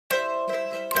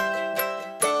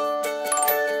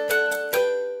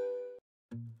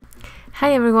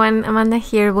Hi everyone, Amanda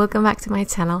here, welcome back to my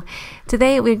channel.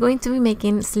 Today we're going to be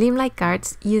making Slimline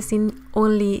cards using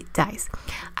only dies.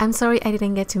 I'm sorry I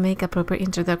didn't get to make a proper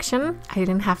introduction. I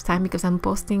didn't have time because I'm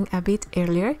posting a bit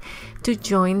earlier to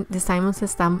join the Simon Says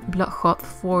Stamp blog hub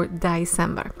for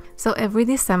December. So every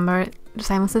December,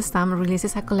 Simon Says Stamp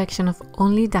releases a collection of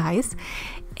only dies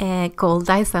called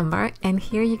December, and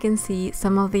here you can see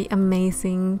some of the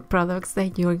amazing products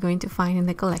that you're going to find in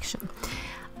the collection.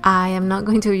 I am not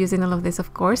going to be using all of this,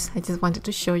 of course. I just wanted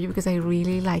to show you because I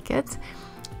really like it.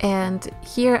 And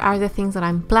here are the things that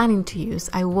I'm planning to use.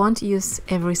 I won't use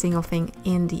every single thing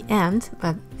in the end,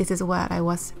 but this is what I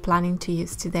was planning to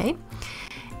use today.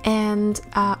 And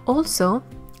also,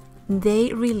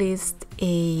 they released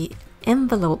an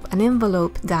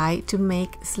envelope die to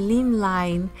make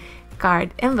Slimline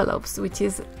card envelopes, which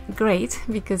is great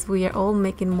because we are all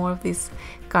making more of these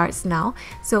cards now.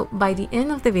 So by the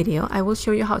end of the video I will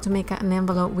show you how to make an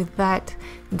envelope with that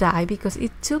die, because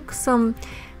it took some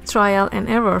trial and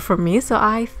error for me, so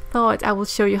I thought I will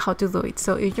show you how to do it.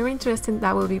 So if you're interested,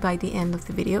 that will be by the end of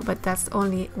the video, but that's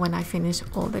only when I finish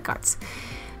all the cards.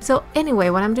 So anyway,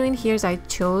 what I'm doing here is I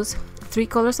chose 3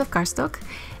 colors of cardstock,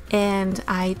 and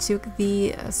I took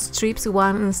the strips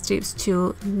 1 and strips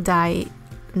 2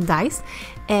 dies,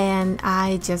 and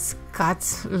I just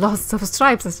cut lots of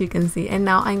stripes, as you can see, and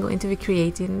now I'm going to be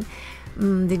creating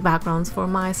the backgrounds for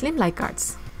my Slimline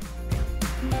cards.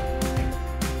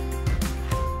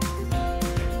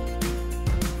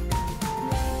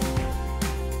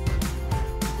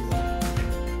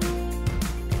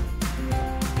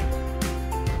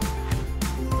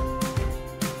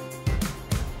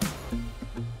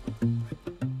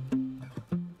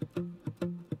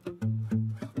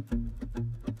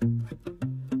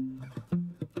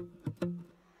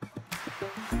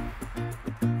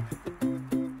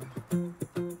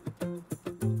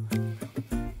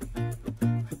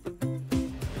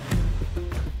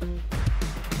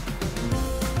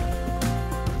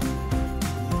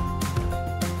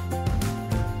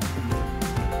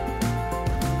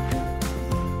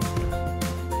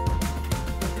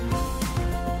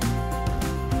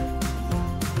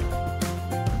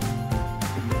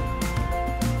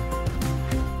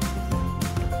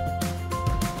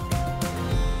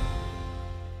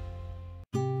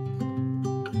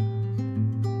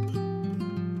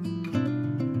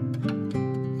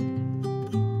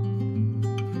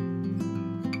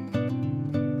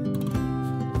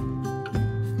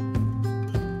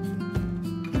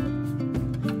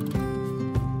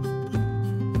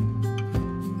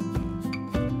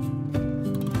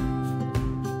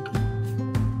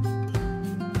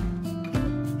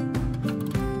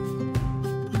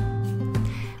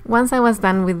 Once I was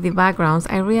done with the backgrounds,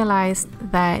 I realized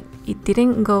that it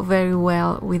didn't go very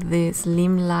well with the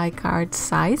Slimline card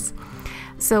size.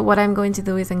 So what I'm going to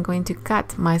do is I'm going to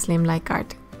cut my Slimline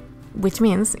card, which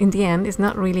means in the end it's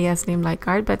not really a Slimline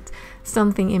card but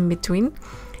something in between.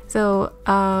 So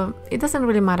it doesn't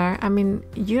really matter. I mean,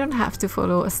 you don't have to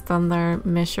follow standard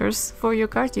measures for your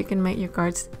cards. You can make your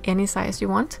cards any size you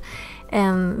want.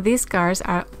 And these cards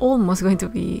are almost going to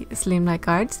be Slimline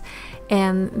cards,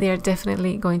 and they're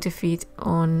definitely going to fit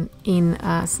in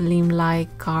a Slimline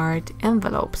card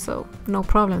envelope, so no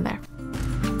problem there.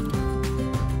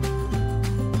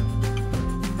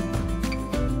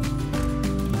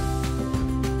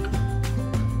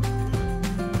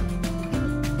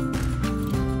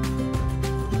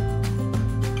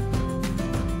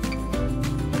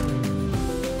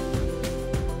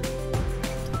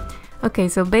 Okay,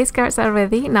 so base cards are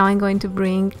ready. Now I'm going to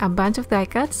bring a bunch of die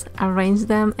cuts, arrange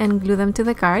them and glue them to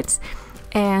the cards,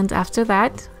 and after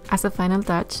that, as a final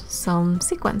touch, some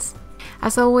sequins.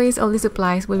 As always, all the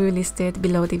supplies will be listed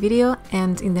below the video,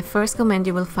 and in the first comment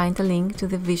you will find a link to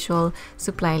the visual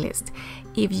supply list.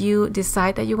 If you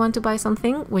decide that you want to buy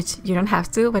something, which you don't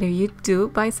have to, but if you do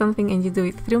buy something and you do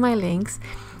it through my links,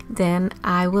 then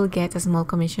I will get a small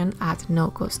commission at no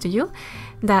cost to you.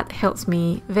 That helps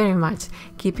me very much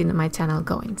keeping my channel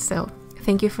going, so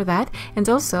thank you for that. And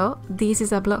also, this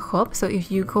is a blog hub, so if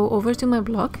you go over to my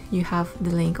blog, you have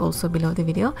the link also below the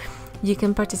video. You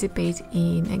can participate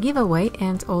in a giveaway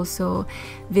and also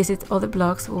visit other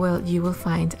blogs where you will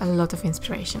find a lot of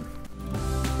inspiration.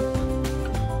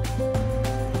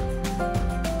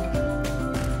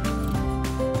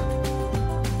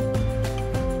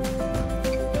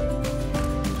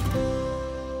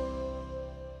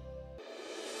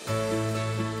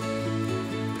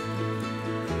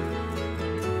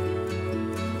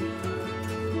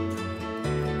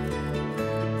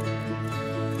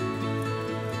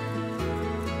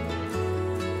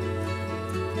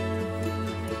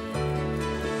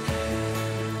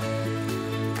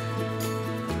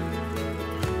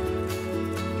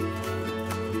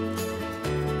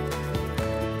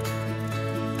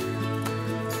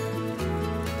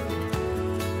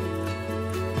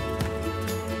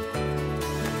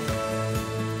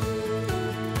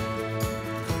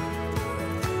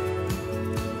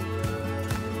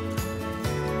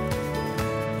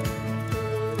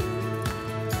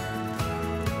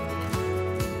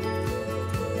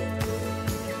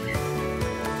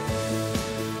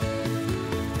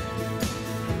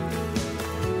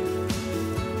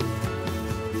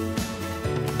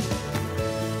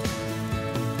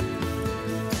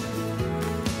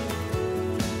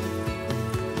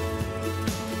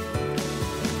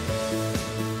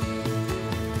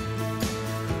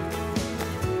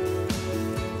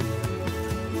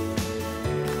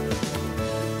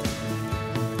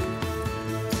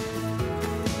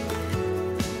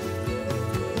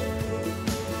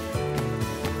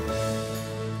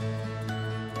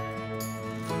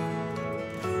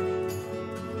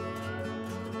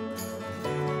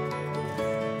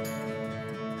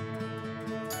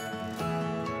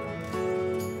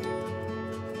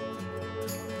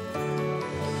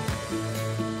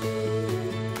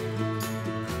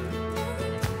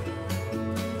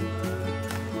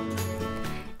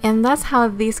 And that's how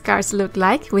these cards look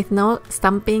like, with no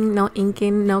stamping, no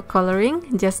inking, no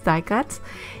coloring, just die cuts.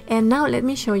 And now let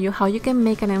me show you how you can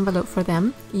make an envelope for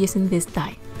them using this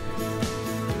die.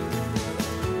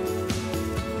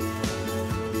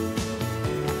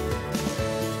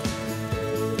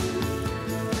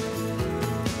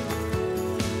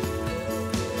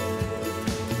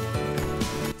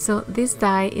 So this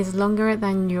die is longer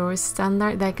than your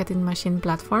standard die cutting machine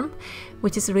platform,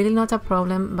 which is really not a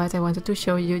problem, but I wanted to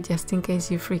show you just in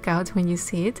case you freak out when you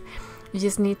see it. You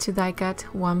just need to die cut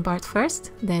one part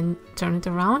first, then turn it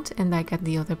around and die cut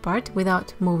the other part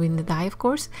without moving the die, of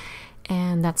course,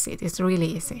 and that's it. It's really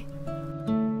easy.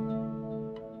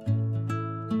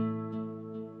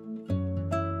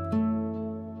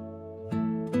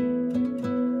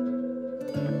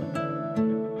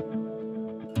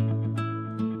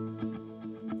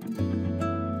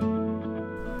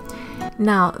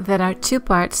 Now there are two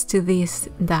parts to this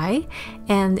die,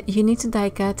 and you need to die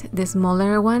cut the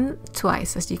smaller one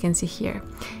twice, as you can see here.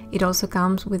 It also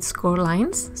comes with score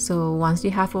lines, so once you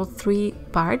have all three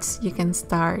parts you can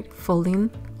start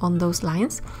folding on those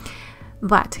lines.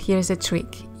 But here's a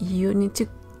trick: you need to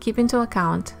keep into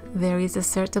account there is a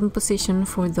certain position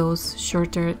for those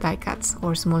shorter die cuts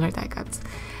or smaller die cuts.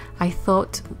 I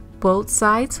thought both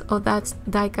sides of that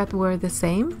die cut were the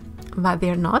same, but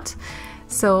they're not.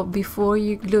 So before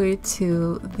you glue it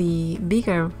to the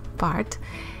bigger part,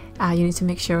 you need to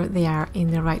make sure they are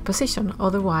in the right position.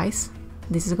 Otherwise,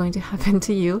 this is going to happen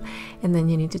to you, and then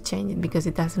you need to change it because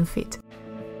it doesn't fit.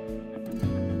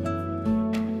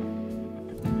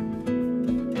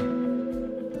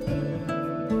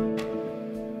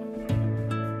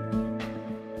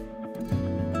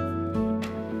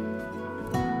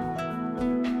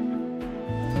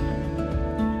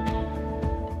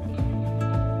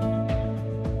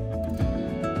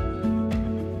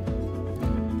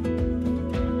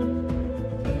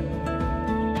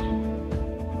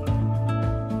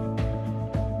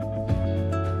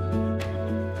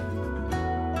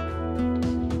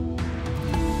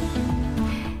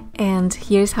 And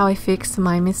here's how I fixed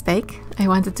my mistake. I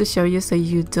wanted to show you so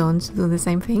you don't do the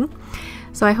same thing.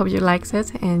 So I hope you liked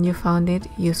it and you found it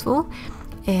useful.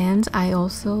 And I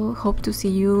also hope to see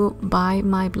you buy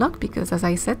my blog, because as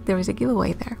I said, there is a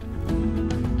giveaway there.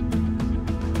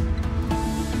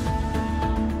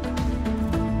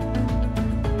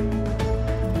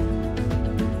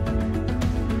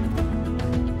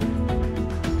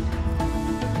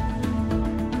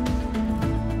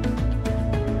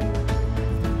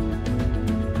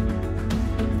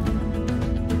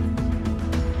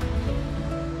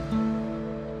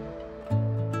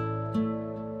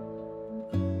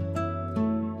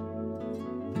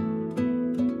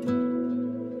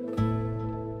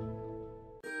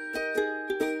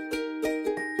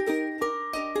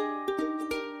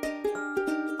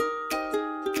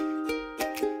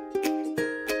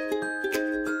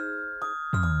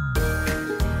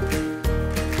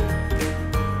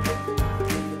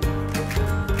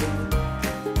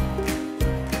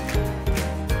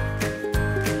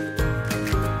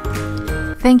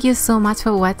 Thank you so much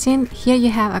for watching. Here you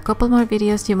have a couple more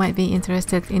videos you might be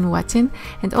interested in watching,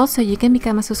 and also you can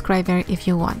become a subscriber if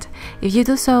you want. If you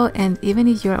do so, and even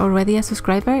if you're already a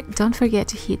subscriber, don't forget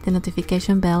to hit the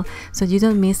notification bell so you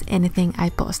don't miss anything I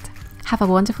post. Have a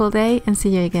wonderful day and see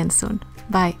you again soon.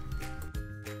 Bye!